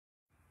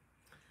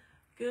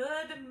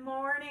Good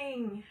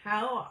morning.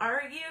 How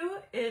are you?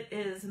 It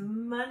is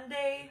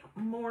Monday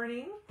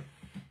morning,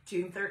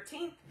 June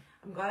 13th.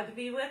 I'm glad to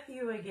be with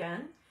you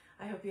again.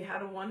 I hope you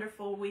had a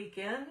wonderful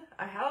weekend.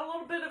 I had a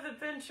little bit of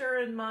adventure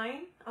in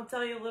mind. I'll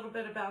tell you a little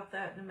bit about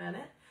that in a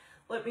minute.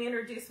 Let me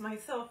introduce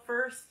myself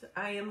first.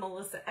 I am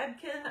Melissa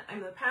Edkin. I'm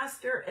the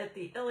pastor at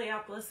the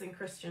Illiopolis and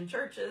Christian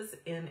Churches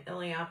in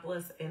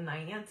Illiopolis and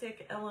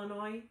Niantic,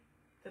 Illinois.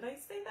 Did I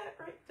say that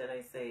right? Did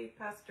I say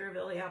pastor of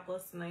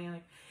Illiopolis and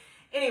Niantic?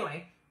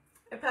 Anyway,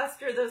 I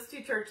pastor those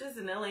two churches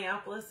in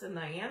Illiopolis and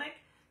Niantic.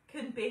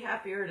 Couldn't be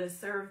happier to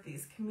serve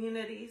these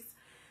communities.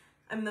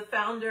 I'm the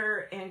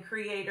founder and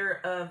creator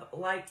of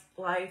Light,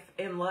 Life,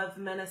 and Love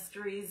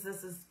Ministries.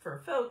 This is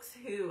for folks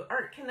who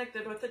aren't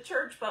connected with the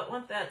church but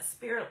want that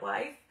spirit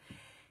life.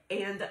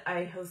 And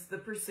I host the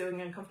Pursuing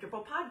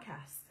Uncomfortable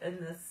podcast. And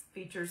this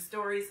features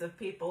stories of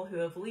people who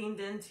have leaned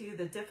into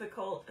the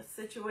difficult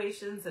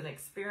situations and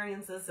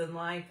experiences in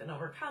life and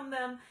overcome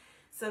them,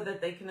 so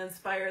that they can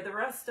inspire the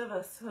rest of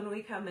us when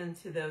we come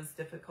into those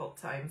difficult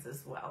times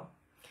as well.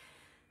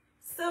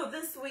 So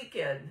this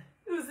weekend,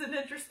 it was an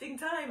interesting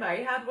time. I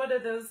had one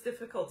of those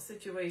difficult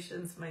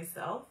situations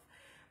myself.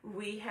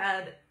 We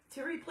had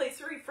to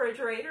replace a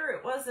refrigerator.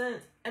 It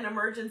wasn't an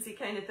emergency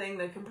kind of thing.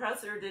 The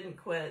compressor didn't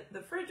quit.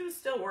 The fridge was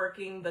still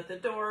working, but the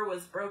door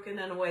was broken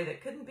in a way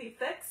that couldn't be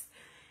fixed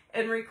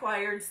and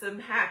required some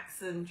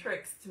hacks and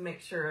tricks to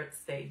make sure it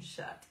stayed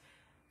shut.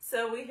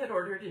 So we had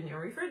ordered a new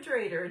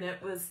refrigerator, and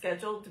it was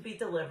scheduled to be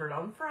delivered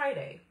on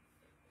Friday.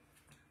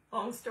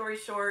 Long story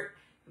short,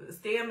 it was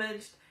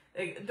damaged.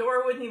 The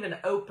door wouldn't even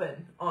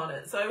open on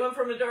it. So I went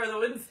from a door that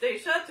wouldn't stay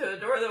shut to a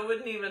door that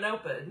wouldn't even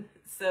open.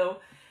 So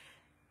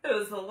it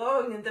was a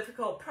long and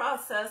difficult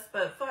process,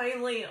 but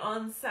finally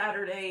on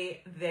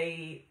Saturday,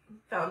 they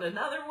found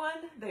another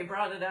one. They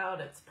brought it out.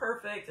 It's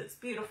perfect. It's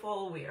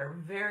beautiful. We are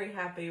very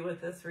happy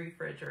with this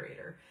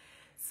refrigerator.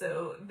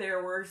 So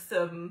there were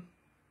some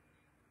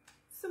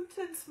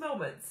tense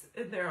moments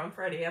in there on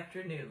Friday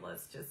afternoon,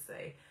 let's just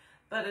say,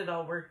 but it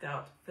all worked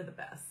out for the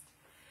best.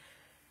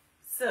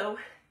 So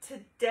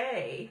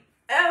today,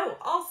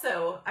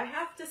 also, I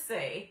have to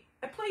say,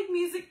 I played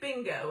music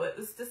bingo. It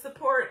was to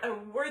support a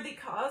worthy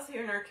cause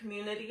here in our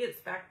community. It's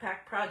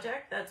Backpack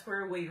Project. That's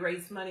where we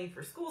raise money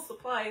for school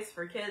supplies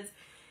for kids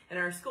in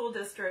our school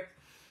district.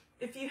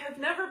 If you have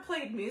never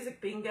played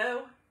music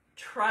bingo,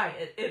 try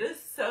it. It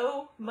is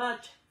so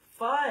much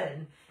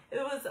fun. It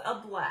was a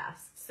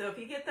blast. So if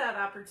you get that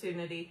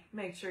opportunity,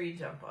 make sure you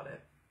jump on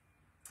it.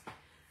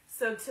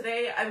 So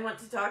today I want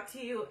to talk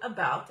to you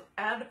about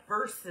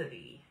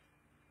adversity.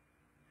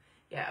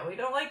 Yeah, we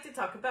don't like to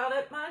talk about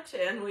it much,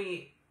 and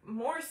we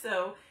more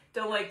so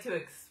don't like to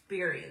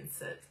experience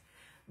it.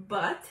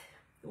 But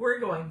we're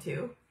going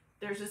to.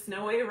 There's just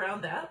no way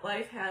around that.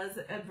 Life has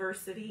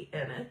adversity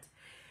in it.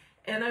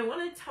 And I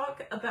want to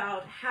talk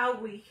about how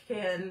we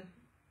can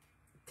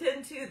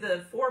tend to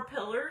the 4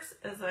 pillars,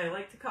 as I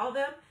like to call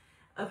them,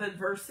 of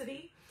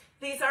adversity.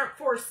 These aren't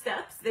 4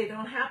 steps. They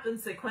don't happen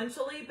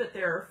sequentially, but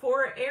there are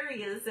 4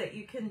 areas that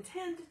you can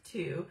tend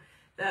to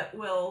that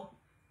will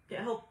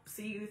help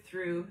see you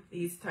through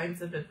these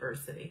times of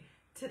adversity.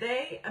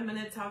 Today, I'm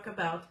going to talk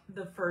about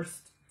the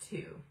first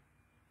 2.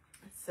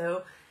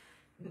 So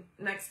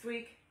next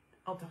week,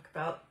 I'll talk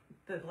about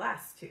the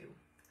last 2.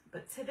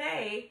 But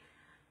today,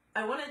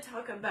 I want to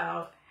talk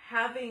about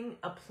having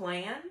a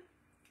plan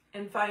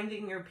and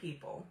finding your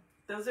people.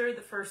 Those are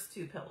the first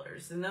 2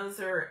 pillars, and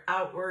those are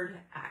outward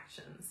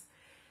actions.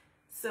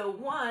 So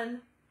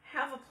 1,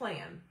 have a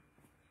plan.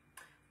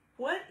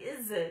 What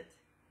is it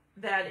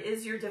that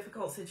is your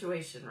difficult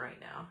situation right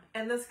now?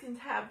 And this can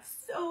have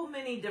so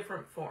many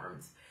different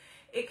forms.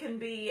 It can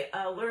be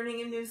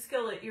learning a new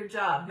skill at your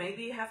job.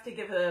 Maybe you have to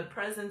give a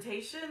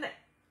presentation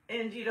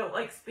and you don't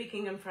like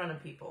speaking in front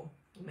of people.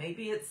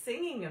 Maybe it's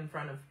singing in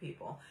front of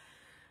people.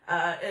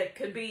 It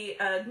could be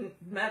a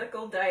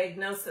medical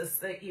diagnosis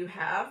that you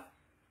have.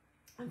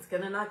 It's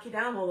going to knock you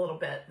down a little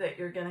bit, that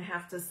you're going to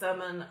have to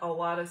summon a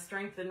lot of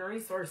strength and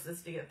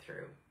resources to get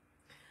through.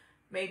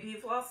 Maybe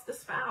you've lost a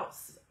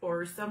spouse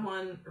or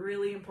someone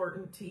really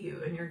important to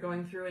you and you're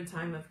going through a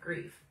time of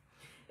grief.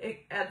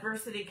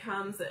 Adversity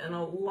comes in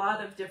a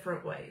lot of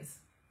different ways.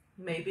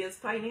 Maybe it's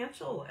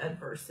financial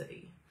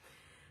adversity.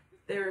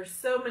 There are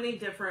so many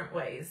different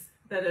ways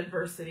that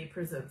adversity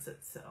presents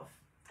itself.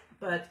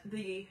 But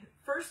the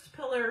first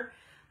pillar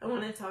I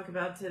want to talk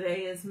about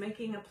today is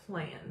making a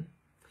plan.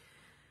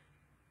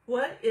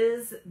 What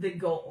is the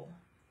goal?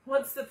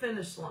 What's the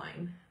finish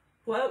line?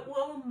 What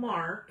will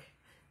mark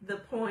the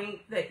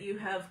point that you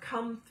have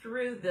come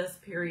through this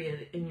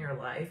period in your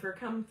life, or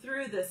come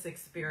through this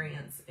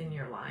experience in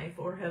your life,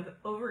 or have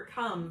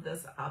overcome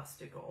this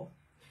obstacle?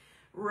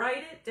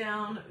 Write it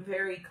down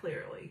very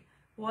clearly.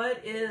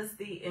 What is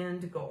the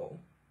end goal?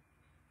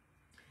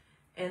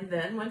 And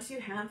then once you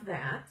have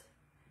that,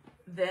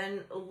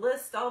 then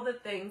list all the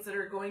things that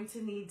are going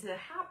to need to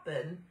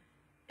happen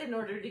in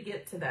order to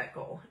get to that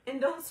goal. And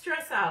don't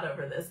stress out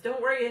over this.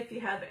 Don't worry if you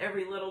have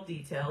every little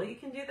detail. You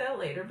can do that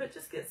later, but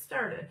just get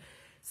started.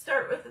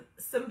 Start with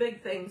some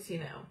big things, you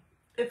know.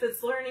 If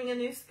it's learning a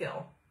new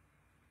skill,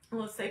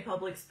 let's say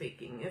public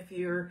speaking. If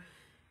you're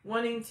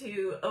wanting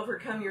to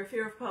overcome your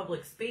fear of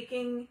public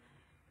speaking,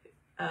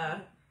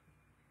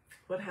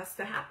 what has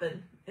to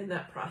happen in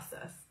that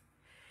process?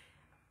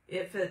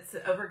 If it's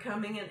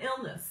overcoming an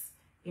illness,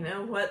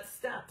 what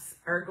steps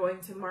are going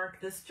to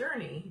mark this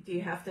journey? Do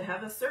you have to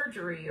have a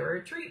surgery or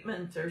a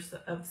treatment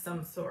of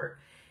some sort?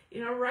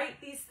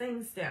 Write these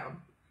things down.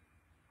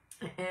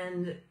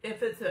 And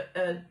if it's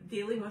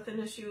dealing with an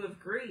issue of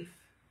grief,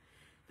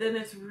 then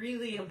it's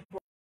really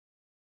important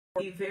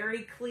to be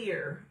very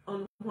clear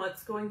on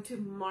what's going to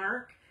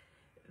mark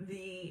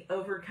the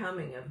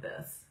overcoming of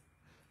this.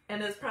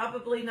 And it's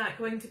probably not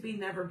going to be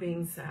never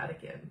being sad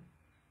again.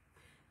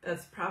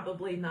 That's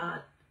probably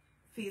not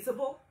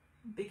feasible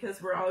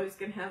because we're always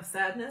going to have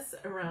sadness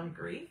around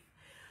grief.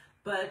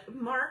 But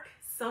mark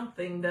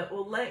something that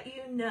will let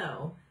you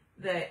know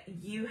that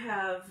you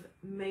have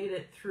made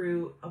it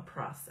through a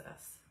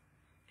process.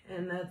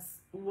 And that's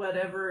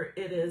whatever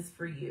it is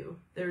for you.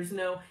 There's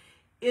no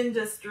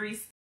industry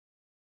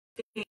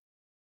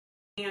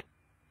standard.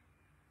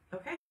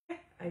 Okay,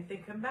 I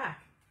think I'm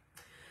back.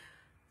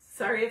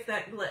 Sorry if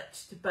that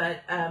glitched,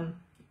 but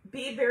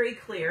be very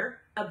clear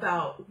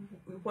about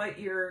what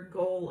your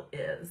goal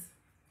is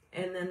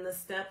and then the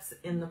steps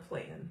in the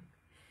plan.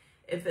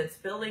 If it's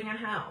building a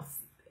house,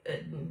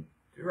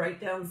 write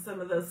down some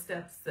of those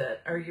steps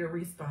that are your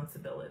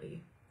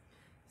responsibility.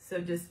 So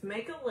just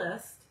make a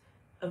list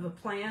of a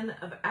plan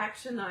of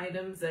action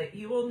items that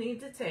you will need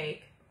to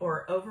take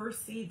or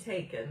oversee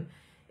taken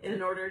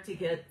in order to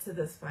get to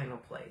this final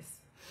place.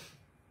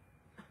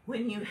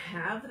 When you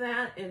have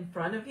that in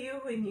front of you,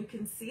 when you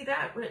can see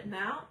that written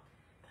out,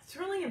 that's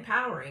really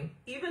empowering.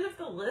 Even if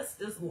the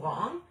list is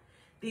long,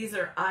 these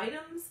are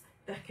items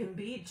that can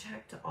be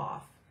checked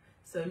off.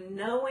 So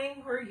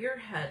knowing where you're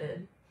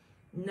headed,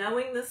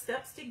 knowing the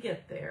steps to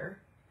get there,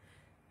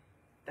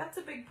 that's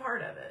a big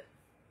part of it.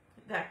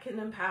 That can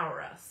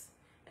empower us.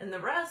 And the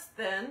rest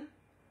then,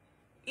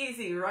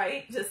 easy,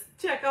 right? Just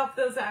check off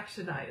those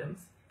action items.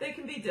 They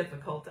can be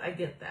difficult, I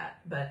get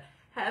that, but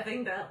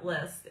having that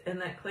list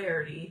and that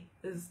clarity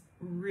is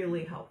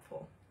really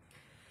helpful.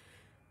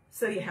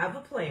 So you have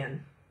a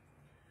plan.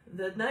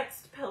 The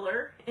next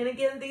pillar, and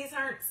again, these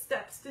aren't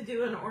steps to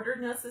do in order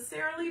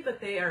necessarily, but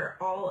they are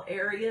all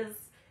areas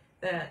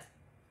that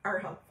are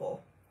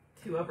helpful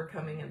to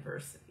overcoming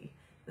adversity.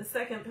 The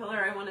second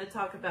pillar I want to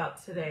talk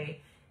about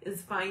today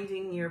is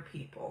finding your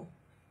people.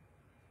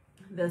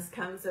 This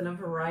comes in a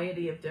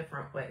variety of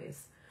different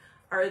ways.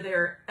 Are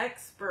there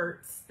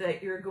experts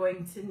that you're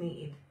going to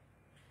need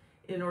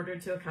in order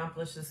to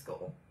accomplish this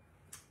goal?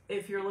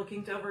 If you're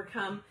looking to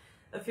overcome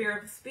a fear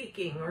of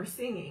speaking or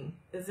singing,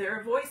 is there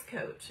a voice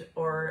coach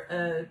or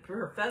a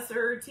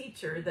professor or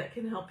teacher that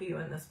can help you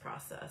in this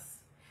process?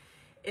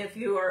 If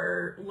you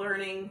are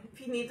learning,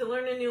 if you need to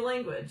learn a new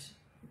language,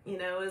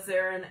 is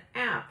there an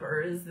app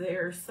or is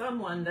there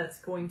someone that's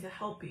going to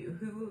help you?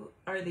 Who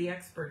are the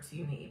experts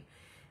you need?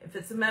 If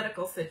it's a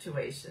medical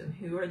situation,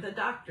 who are the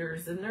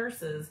doctors and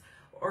nurses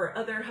or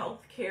other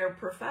healthcare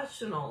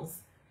professionals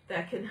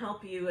that can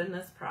help you in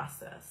this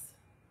process?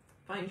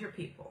 Find your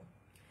people.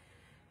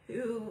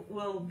 Who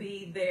will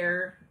be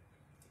there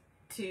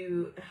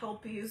to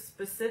help you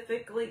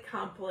specifically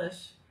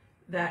accomplish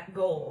that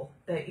goal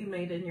that you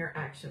made in your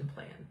action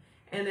plan?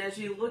 And as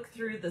you look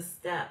through the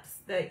steps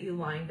that you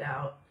lined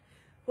out,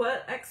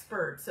 what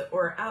experts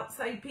or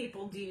outside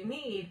people do you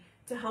need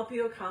to help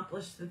you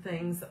accomplish the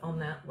things on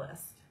that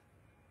list?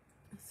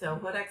 So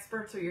what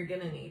experts are you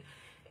going to need?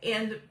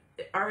 And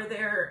are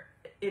there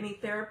any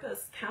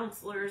therapists,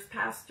 counselors,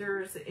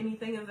 pastors,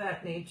 anything of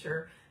that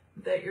nature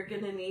that you're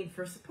going to need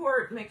for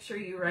support? Make sure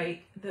you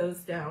write those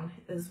down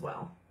as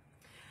well.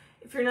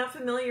 If you're not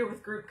familiar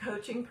with group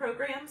coaching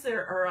programs,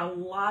 there are a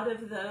lot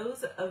of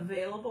those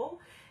available.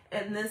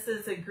 And this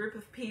is a group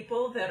of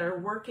people that are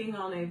working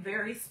on a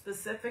very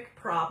specific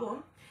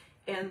problem,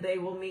 and they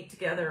will meet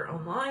together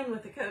online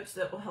with a coach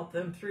that will help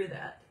them through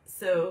that.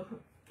 So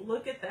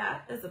look at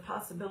that as a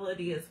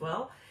possibility as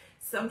well.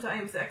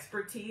 Sometimes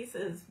expertise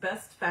is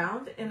best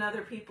found in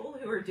other people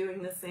who are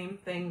doing the same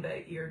thing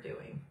that you're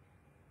doing.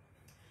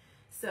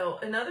 So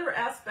another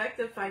aspect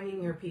of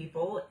finding your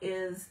people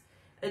is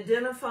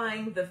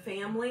identifying the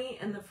family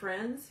and the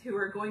friends who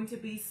are going to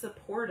be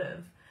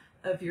supportive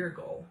of your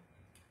goal.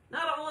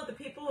 Not all of the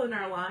people in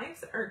our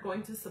lives are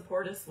going to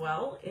support us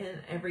well in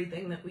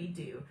everything that we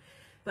do,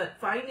 but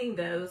finding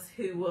those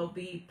who will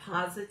be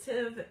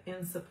positive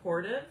and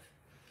supportive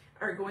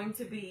are going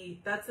to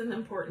be, that's an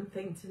important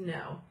thing to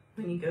know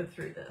when you go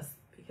through this,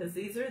 because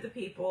these are the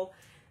people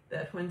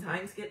that when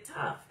times get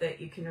tough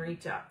that you can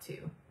reach out to,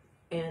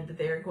 and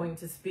they're going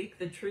to speak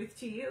the truth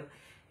to you,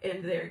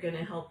 and they're going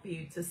to help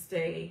you to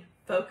stay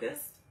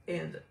focused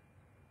and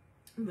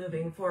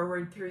moving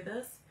forward through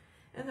this.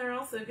 And they're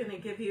also going to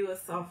give you a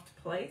soft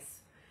place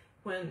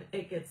when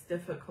it gets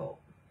difficult.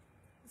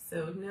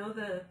 So know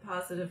the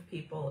positive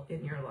people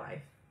in your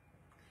life.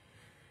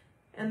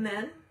 And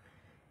then,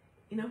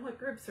 what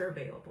groups are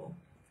available?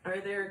 Are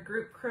there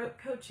group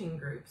coaching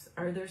groups?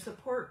 Are there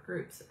support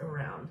groups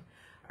around?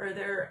 Are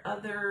there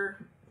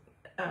other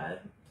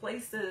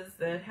places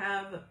that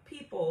have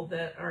people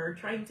that are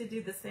trying to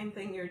do the same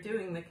thing you're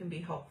doing that can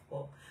be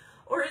helpful?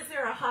 Or is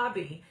there a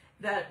hobby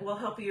that will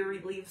help you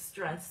relieve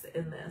stress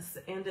in this?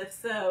 And if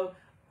so,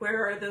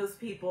 where are those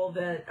people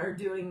that are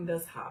doing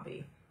this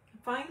hobby?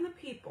 Find the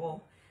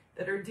people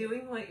that are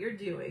doing what you're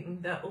doing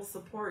that will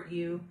support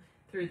you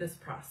through this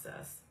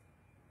process.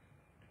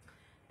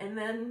 And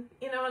then,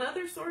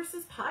 another source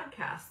is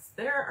podcasts.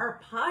 There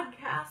are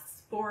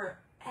podcasts for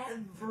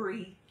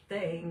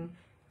everything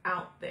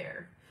out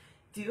there.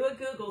 Do a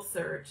Google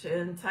search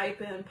and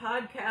type in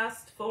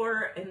podcast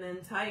for, and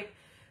then type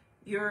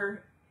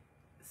your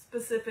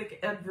specific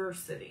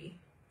adversity.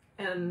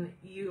 And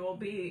you will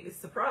be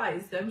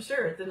surprised, I'm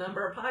sure, at the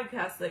number of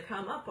podcasts that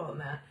come up on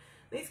that.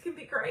 These can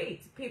be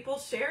great. People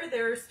share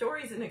their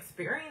stories and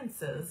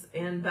experiences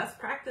and best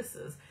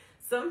practices.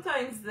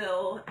 Sometimes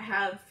they'll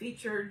have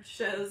featured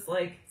shows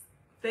like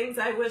things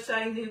I wish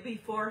I knew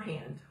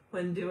beforehand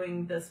when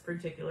doing this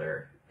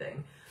particular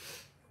thing,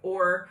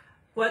 or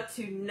what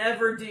to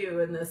never do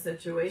in this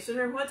situation,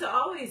 or what to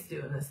always do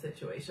in this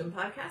situation.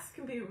 Podcasts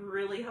can be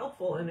really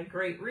helpful and a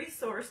great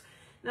resource,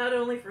 not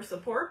only for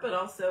support, but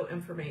also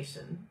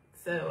information.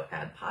 So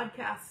add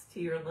podcasts to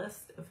your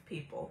list of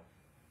people.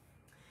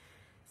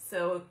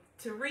 So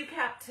to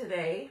recap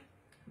today,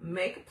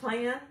 make a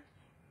plan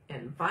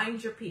and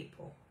find your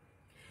people.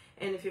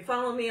 And if you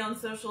follow me on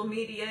social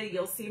media,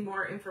 you'll see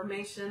more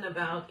information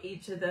about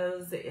each of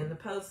those in the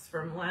posts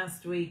from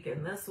last week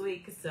and this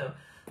week. So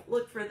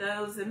look for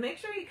those and make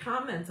sure you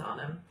comment on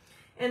them.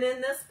 And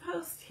in this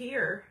post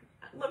here,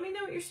 let me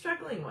know what you're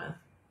struggling with.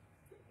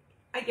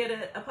 I get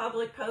it, a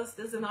public post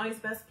isn't always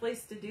the best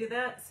place to do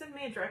that. Send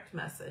me a direct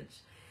message.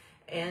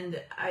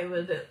 And I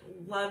would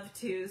love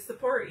to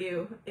support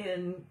you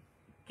in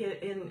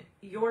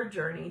your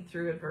journey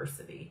through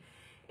adversity.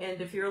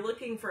 And if you're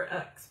looking for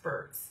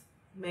experts,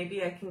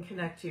 maybe I can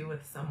connect you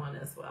with someone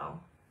as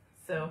well.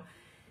 So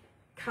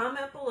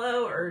comment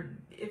below, or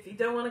if you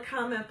don't want to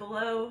comment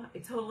below, I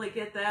totally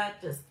get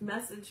that. Just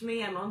message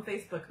me. I'm on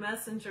Facebook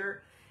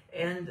Messenger,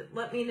 and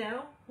let me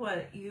know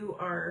what you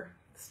are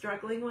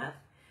struggling with,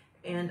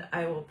 and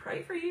I will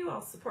pray for you.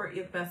 I'll support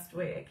you the best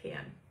way I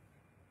can.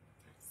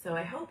 So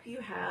I hope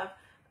you have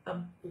a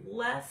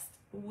blessed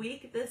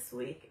week this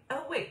week.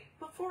 Oh wait,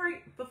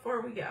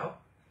 before we go,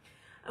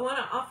 I want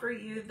to offer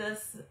you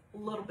this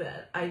little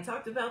bit. I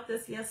talked about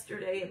this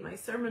yesterday in my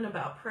sermon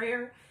about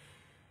prayer,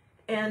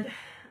 and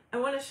I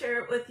want to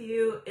share it with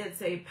you.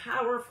 It's a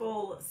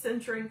powerful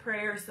centering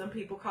prayer. Some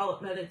people call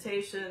it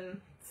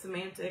meditation,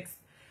 semantics,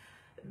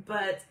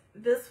 but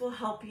this will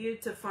help you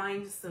to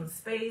find some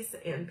space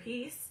and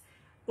peace,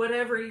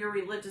 whatever your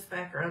religious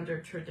background or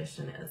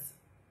tradition is.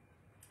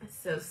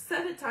 So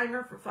set a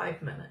timer for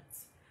 5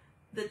 minutes.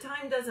 The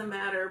time doesn't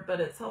matter, but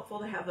it's helpful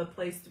to have a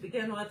place to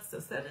begin with. So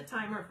set a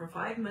timer for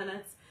 5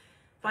 minutes.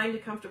 Find a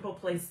comfortable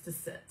place to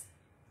sit.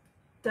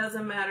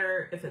 Doesn't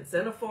matter if it's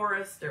in a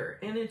forest or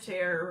in a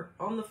chair,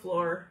 on the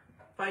floor.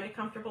 Find a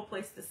comfortable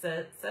place to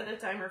sit. Set a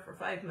timer for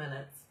 5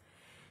 minutes.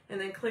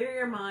 And then clear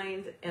your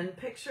mind and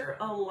picture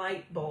a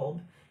light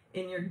bulb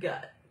in your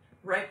gut,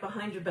 right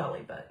behind your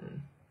belly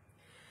button.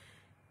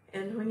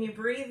 And when you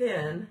breathe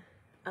in,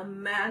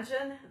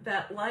 imagine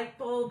that light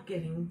bulb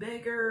getting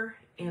bigger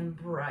and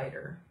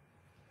brighter.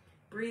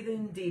 Breathe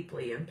in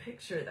deeply and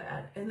picture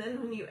that. And then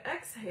when you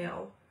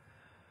exhale,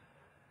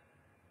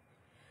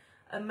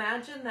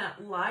 imagine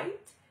that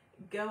light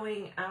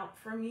going out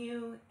from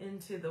you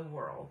into the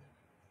world.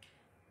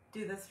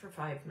 Do this for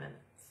 5 minutes.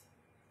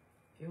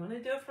 If you want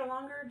to do it for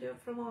longer, do it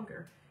for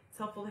longer. It's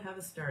helpful to have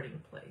a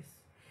starting place.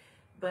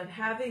 But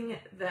having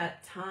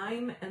that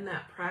time and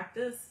that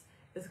practice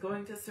is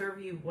going to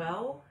serve you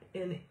well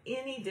in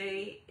any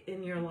day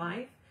in your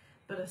life,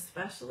 but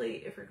especially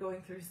if you're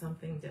going through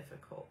something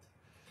difficult.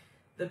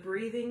 The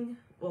breathing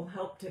will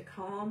help to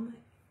calm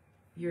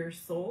your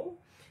soul.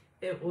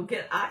 It will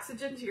get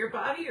oxygen to your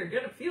body. You're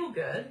going to feel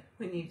good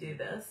when you do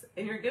this,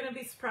 and you're going to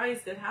be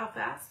surprised at how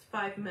fast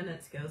 5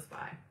 minutes goes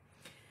by.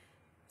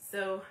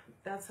 So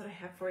that's what I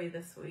have for you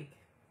this week.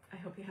 I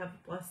hope you have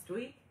a blessed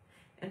week,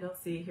 and I'll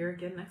see you here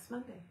again next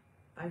Monday.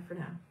 Bye for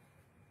now.